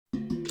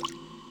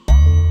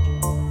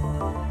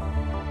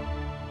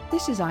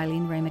This is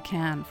Eileen Ray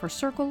McCann for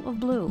Circle of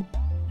Blue,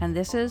 and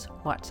this is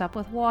What's Up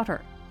with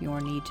Water,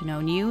 your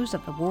need-to-know news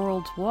of the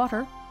world's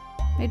water,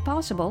 made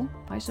possible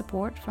by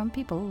support from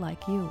people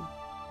like you.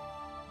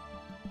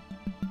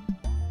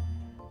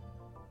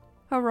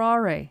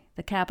 Harare,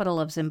 the capital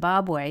of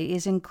Zimbabwe,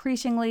 is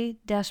increasingly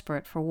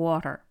desperate for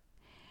water.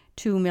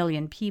 2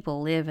 million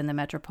people live in the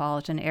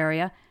metropolitan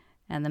area,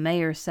 and the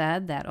mayor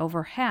said that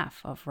over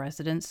half of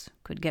residents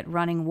could get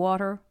running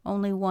water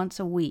only once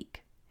a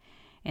week.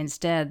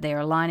 Instead, they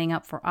are lining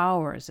up for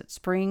hours at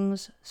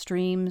springs,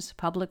 streams,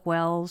 public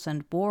wells,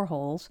 and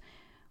boreholes,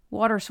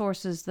 water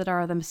sources that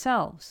are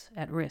themselves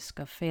at risk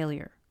of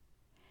failure.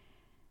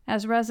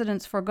 As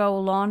residents forgo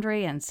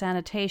laundry and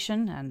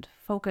sanitation and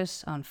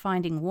focus on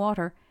finding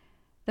water,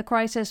 the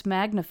crisis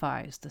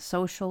magnifies the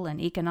social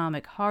and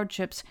economic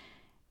hardships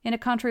in a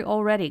country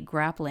already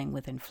grappling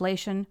with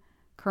inflation,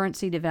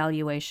 currency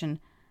devaluation,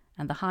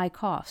 and the high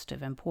cost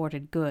of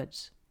imported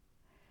goods.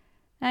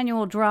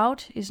 Annual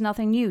drought is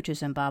nothing new to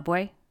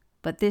Zimbabwe,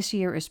 but this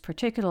year is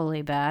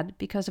particularly bad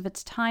because of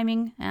its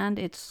timing and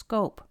its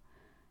scope.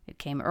 It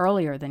came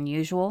earlier than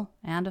usual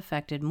and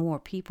affected more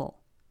people.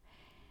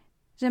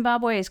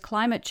 Zimbabwe's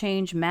Climate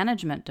Change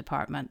Management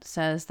Department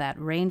says that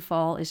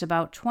rainfall is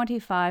about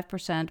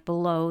 25%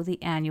 below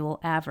the annual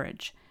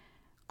average.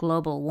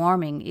 Global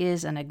warming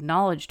is an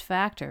acknowledged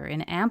factor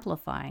in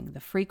amplifying the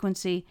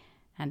frequency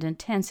and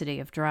intensity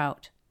of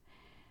drought.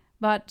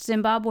 But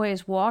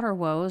Zimbabwe's water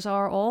woes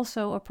are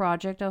also a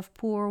project of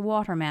poor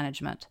water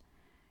management.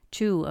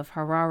 2 of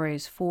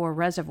Harare's 4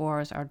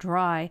 reservoirs are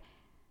dry,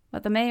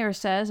 but the mayor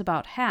says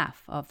about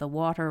half of the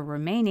water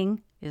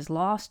remaining is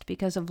lost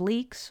because of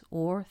leaks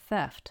or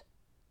theft.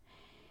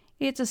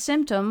 It's a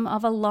symptom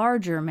of a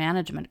larger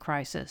management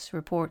crisis,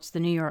 reports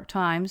the New York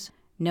Times,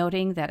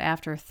 noting that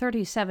after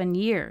 37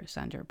 years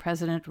under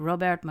President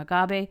Robert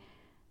Mugabe,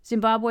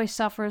 Zimbabwe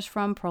suffers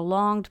from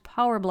prolonged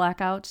power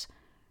blackouts,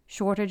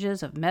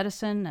 shortages of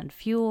medicine and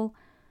fuel,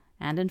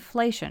 and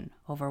inflation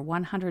over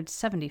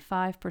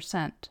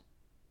 175%.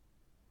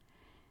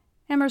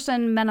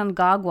 Emerson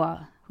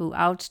Mnangagwa, who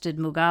ousted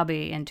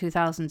Mugabe in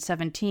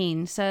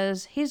 2017,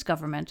 says his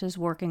government is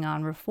working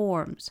on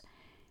reforms.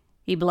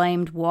 He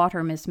blamed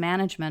water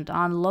mismanagement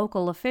on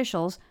local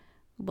officials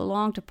who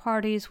belong to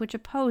parties which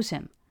oppose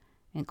him,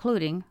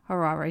 including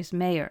Harare's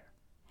mayor.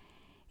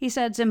 He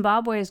said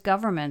Zimbabwe's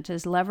government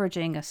is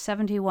leveraging a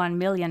 $71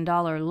 million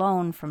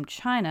loan from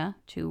China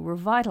to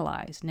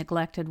revitalize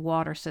neglected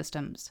water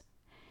systems.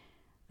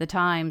 The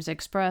Times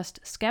expressed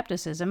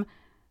skepticism,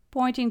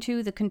 pointing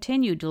to the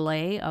continued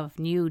delay of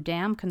new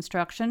dam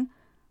construction,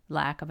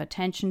 lack of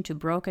attention to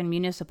broken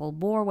municipal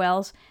bore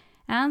wells,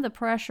 and the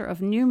pressure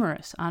of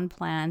numerous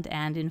unplanned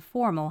and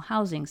informal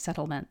housing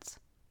settlements.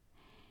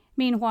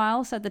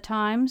 Meanwhile, said the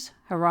Times,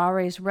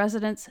 Harare's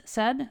residents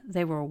said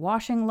they were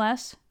washing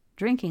less,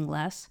 drinking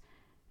less,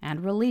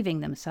 and relieving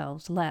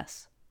themselves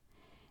less.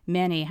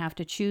 Many have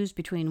to choose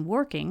between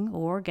working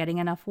or getting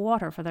enough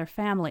water for their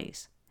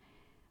families.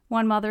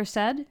 One mother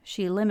said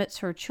she limits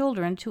her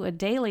children to a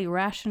daily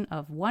ration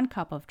of 1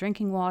 cup of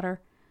drinking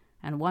water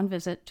and 1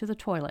 visit to the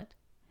toilet.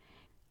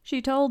 She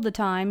told the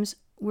Times,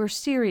 "We're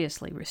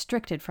seriously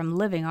restricted from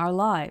living our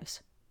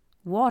lives.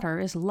 Water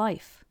is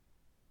life."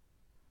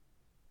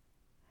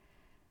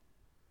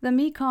 The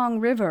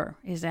Mekong River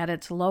is at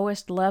its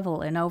lowest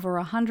level in over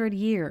 100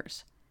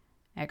 years.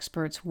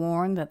 Experts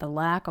warn that the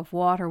lack of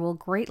water will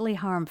greatly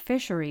harm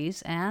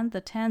fisheries and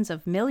the tens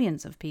of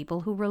millions of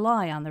people who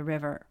rely on the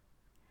river.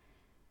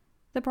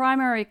 The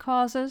primary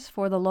causes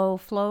for the low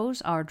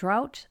flows are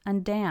drought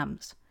and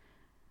dams.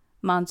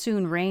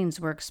 Monsoon rains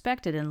were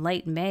expected in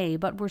late May,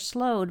 but were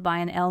slowed by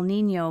an El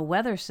Niño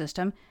weather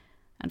system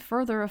and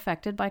further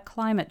affected by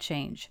climate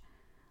change.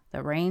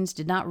 The rains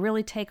did not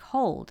really take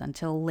hold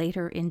until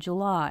later in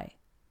July.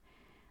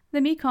 The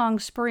Mekong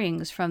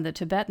springs from the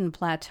Tibetan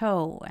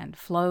Plateau and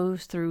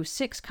flows through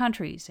 6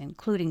 countries,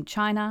 including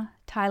China,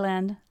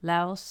 Thailand,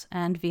 Laos,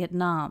 and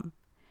Vietnam.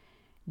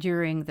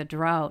 During the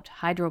drought,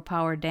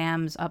 hydropower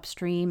dams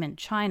upstream in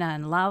China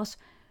and Laos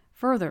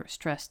further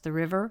stressed the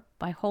river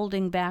by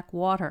holding back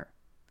water.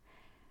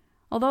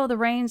 Although the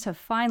rains have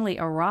finally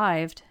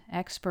arrived,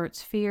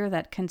 experts fear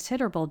that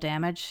considerable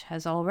damage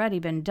has already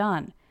been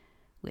done,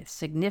 with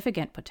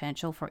significant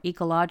potential for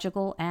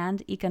ecological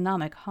and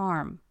economic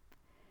harm.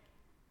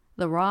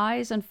 The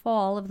rise and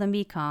fall of the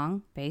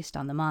Mekong, based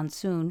on the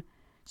monsoon,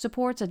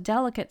 supports a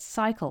delicate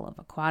cycle of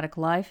aquatic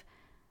life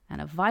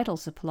and a vital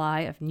supply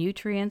of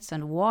nutrients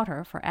and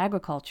water for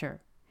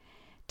agriculture.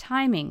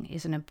 Timing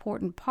is an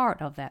important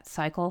part of that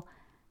cycle,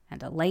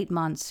 and a late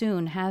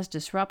monsoon has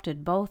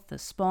disrupted both the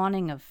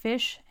spawning of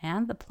fish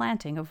and the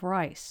planting of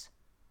rice.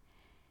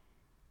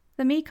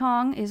 The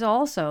Mekong is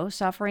also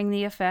suffering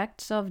the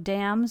effects of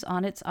dams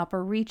on its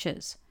upper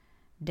reaches.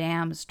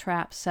 Dams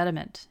trap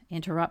sediment,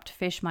 interrupt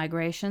fish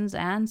migrations,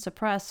 and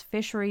suppress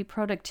fishery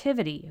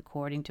productivity,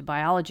 according to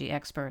biology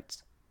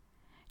experts.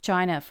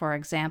 China, for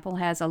example,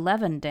 has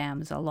 11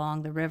 dams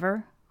along the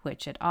river,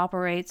 which it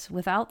operates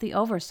without the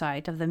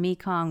oversight of the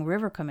Mekong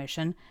River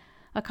Commission,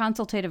 a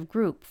consultative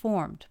group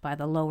formed by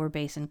the lower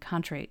basin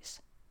countries.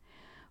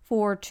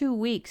 For 2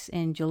 weeks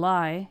in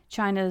July,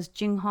 China's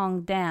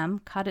Jinghong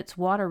Dam cut its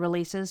water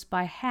releases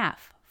by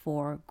half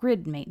for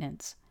grid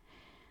maintenance.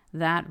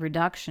 That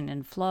reduction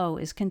in flow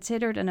is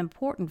considered an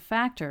important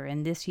factor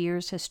in this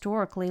year's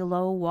historically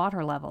low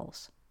water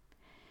levels.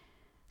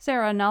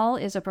 Sarah Null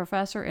is a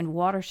professor in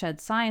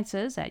watershed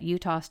sciences at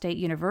Utah State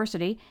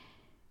University.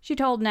 She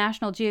told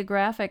National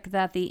Geographic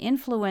that the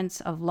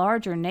influence of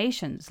larger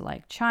nations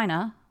like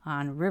China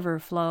on river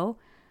flow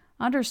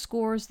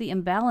underscores the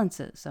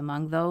imbalances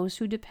among those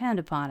who depend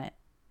upon it.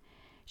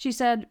 She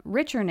said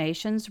richer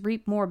nations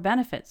reap more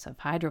benefits of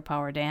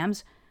hydropower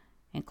dams,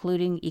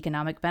 including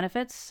economic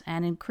benefits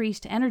and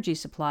increased energy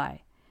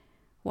supply,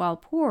 while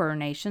poorer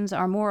nations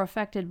are more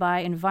affected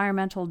by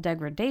environmental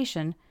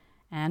degradation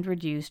and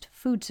reduced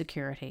food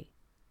security.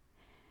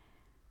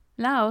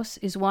 Laos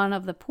is one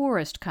of the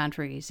poorest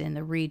countries in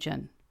the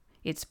region.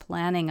 It's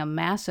planning a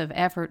massive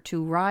effort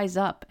to rise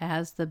up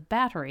as the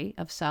battery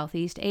of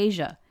Southeast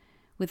Asia,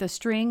 with a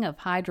string of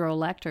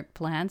hydroelectric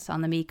plants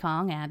on the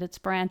Mekong and its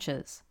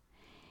branches.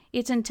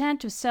 Its intent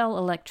to sell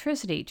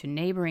electricity to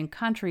neighboring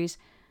countries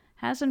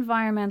has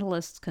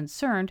environmentalists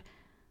concerned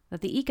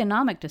that the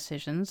economic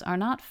decisions are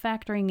not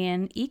factoring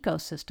in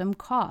ecosystem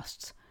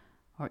costs,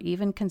 or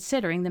even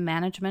considering the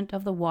management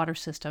of the water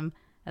system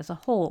as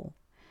a whole.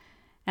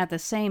 At the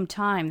same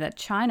time that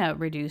China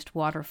reduced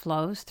water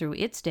flows through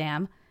its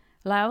dam,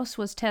 Laos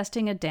was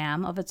testing a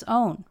dam of its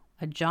own,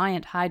 a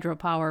giant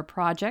hydropower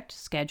project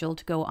scheduled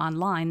to go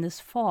online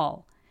this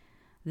fall.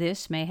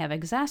 This may have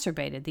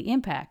exacerbated the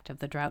impact of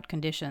the drought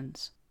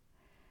conditions.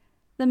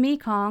 The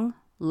Mekong,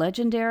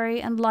 legendary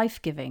and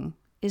life-giving,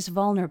 is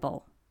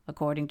vulnerable,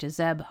 according to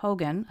Zeb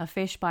Hogan, a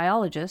fish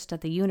biologist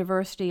at the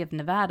University of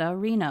Nevada,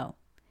 Reno.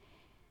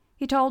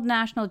 He told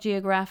National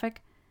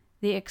Geographic,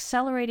 "The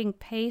accelerating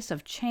pace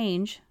of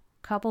change,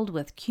 coupled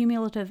with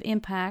cumulative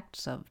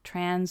impacts of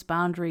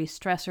transboundary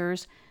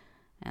stressors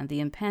and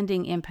the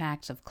impending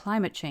impacts of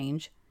climate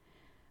change,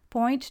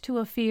 point to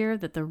a fear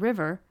that the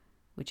river,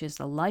 which is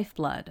the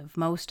lifeblood of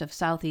most of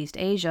Southeast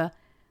Asia,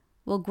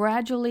 will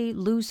gradually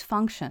lose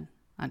function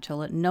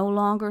until it no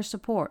longer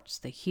supports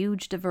the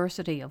huge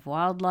diversity of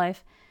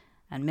wildlife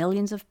and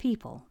millions of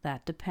people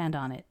that depend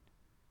on it."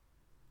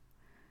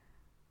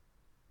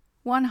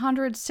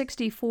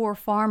 164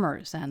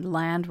 farmers and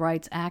land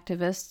rights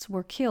activists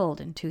were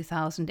killed in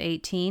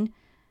 2018,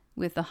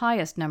 with the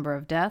highest number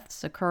of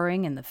deaths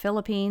occurring in the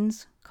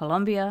Philippines,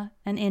 Colombia,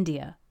 and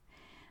India.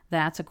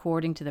 That's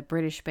according to the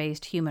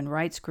British-based human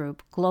rights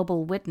group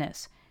Global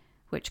Witness,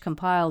 which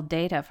compiled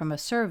data from a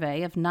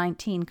survey of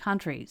 19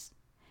 countries.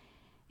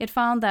 It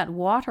found that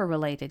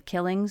water-related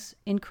killings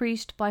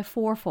increased by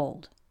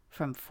fourfold,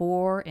 from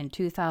 4 in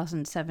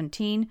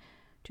 2017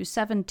 to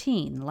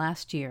 17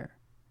 last year.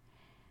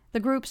 The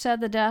group said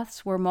the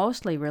deaths were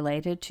mostly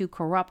related to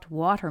corrupt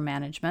water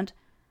management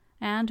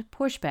and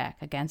pushback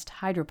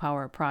against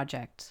hydropower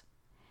projects.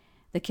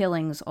 The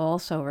killings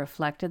also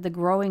reflected the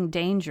growing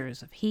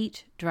dangers of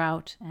heat,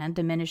 drought, and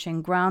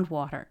diminishing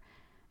groundwater,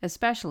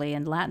 especially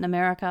in Latin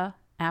America,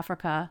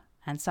 Africa,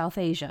 and South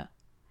Asia.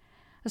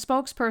 A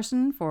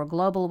spokesperson for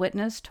Global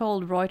Witness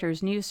told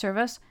Reuters News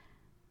Service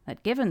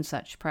that given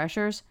such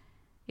pressures,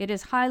 it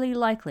is highly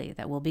likely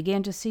that we'll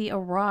begin to see a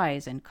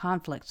rise in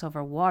conflicts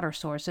over water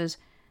sources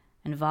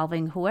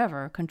involving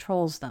whoever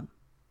controls them.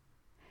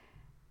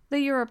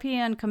 The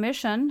European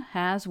Commission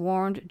has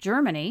warned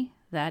Germany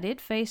that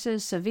it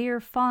faces severe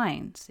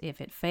fines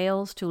if it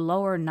fails to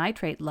lower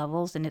nitrate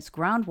levels in its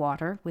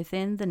groundwater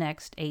within the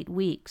next 8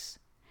 weeks.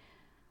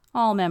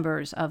 All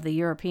members of the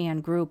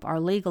European group are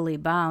legally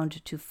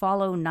bound to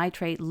follow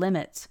nitrate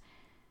limits.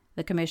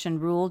 The Commission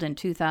ruled in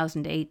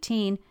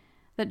 2018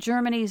 that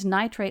Germany's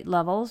nitrate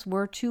levels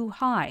were too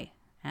high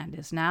and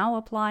is now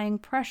applying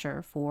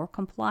pressure for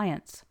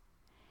compliance.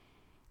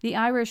 The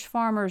Irish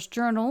Farmers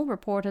Journal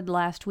reported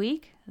last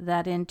week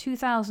that in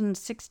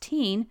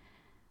 2016,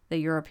 the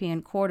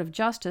European Court of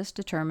Justice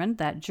determined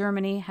that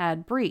Germany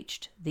had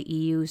breached the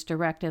EU's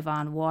directive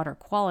on water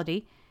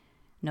quality,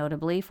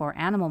 notably for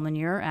animal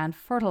manure and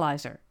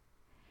fertilizer.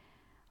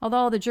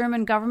 Although the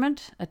German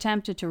government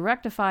attempted to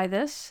rectify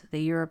this,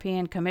 the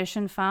European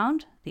Commission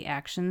found the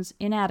actions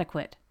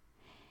inadequate.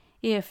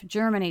 If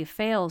Germany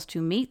fails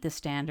to meet the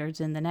standards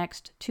in the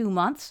next 2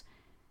 months,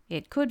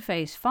 it could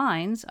face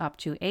fines up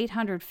to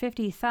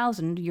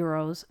 850,000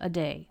 euros a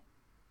day.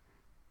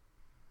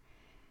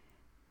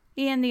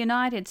 In the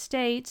United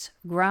States,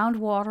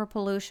 groundwater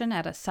pollution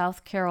at a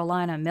South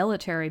Carolina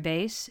military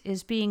base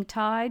is being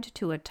tied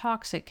to a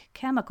toxic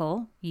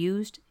chemical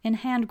used in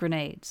hand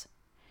grenades.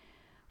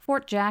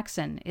 Fort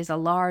Jackson is a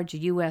large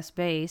U.S.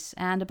 base,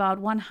 and about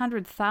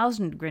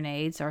 100,000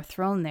 grenades are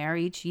thrown there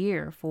each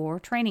year for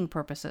training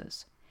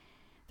purposes.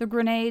 The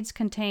grenades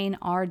contain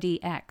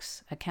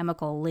RDX, a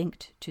chemical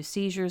linked to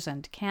seizures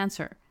and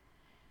cancer.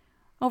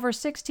 Over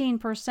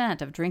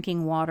 16% of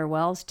drinking water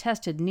wells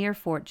tested near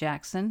Fort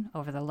Jackson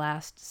over the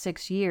last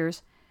 6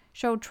 years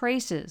showed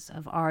traces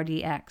of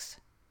RDX,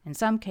 in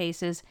some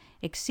cases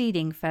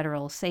exceeding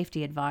federal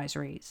safety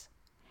advisories.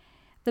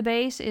 The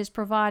base is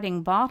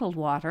providing bottled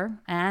water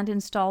and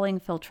installing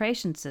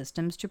filtration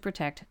systems to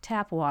protect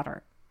tap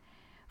water.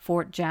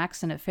 Fort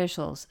Jackson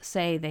officials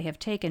say they have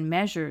taken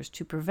measures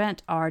to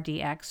prevent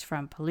RDX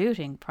from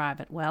polluting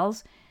private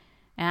wells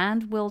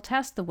and will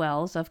test the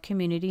wells of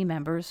community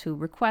members who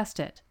request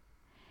it.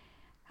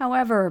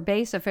 However,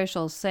 base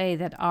officials say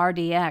that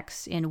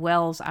RDX in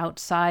wells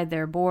outside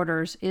their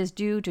borders is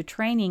due to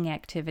training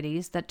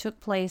activities that took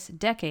place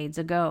decades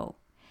ago.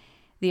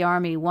 The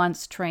Army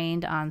once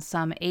trained on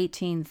some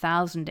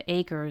 18,000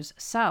 acres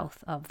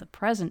south of the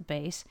present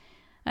base,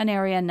 an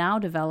area now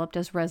developed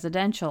as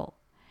residential.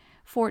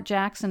 Fort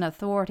Jackson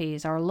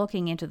authorities are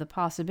looking into the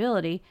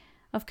possibility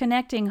of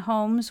connecting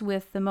homes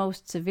with the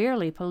most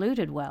severely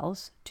polluted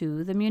wells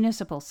to the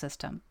municipal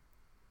system.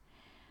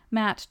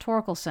 Matt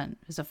Torkelson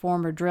is a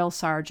former drill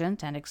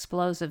sergeant and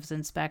explosives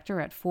inspector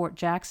at Fort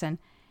Jackson.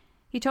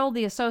 He told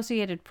the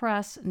Associated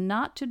Press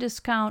not to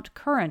discount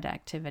current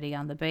activity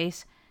on the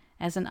base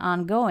as an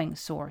ongoing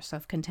source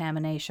of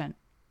contamination.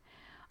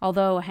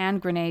 Although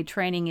hand grenade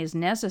training is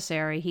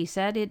necessary, he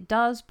said it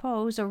does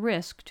pose a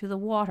risk to the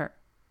water.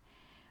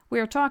 We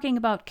are talking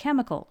about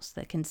chemicals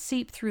that can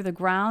seep through the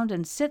ground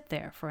and sit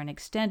there for an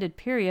extended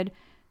period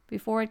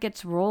before it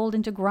gets rolled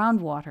into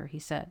groundwater, he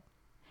said.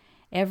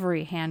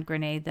 Every hand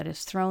grenade that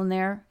is thrown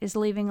there is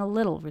leaving a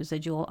little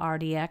residual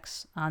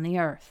RDX on the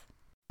earth.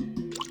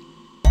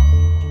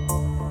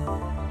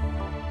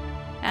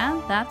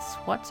 And that's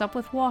What's Up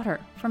with Water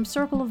from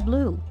Circle of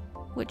Blue,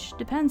 which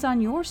depends on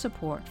your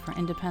support for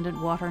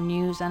independent water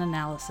news and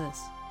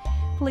analysis.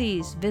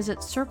 Please visit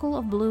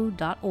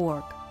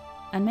circleofblue.org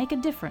and make a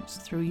difference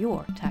through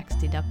your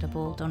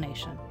tax-deductible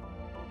donation.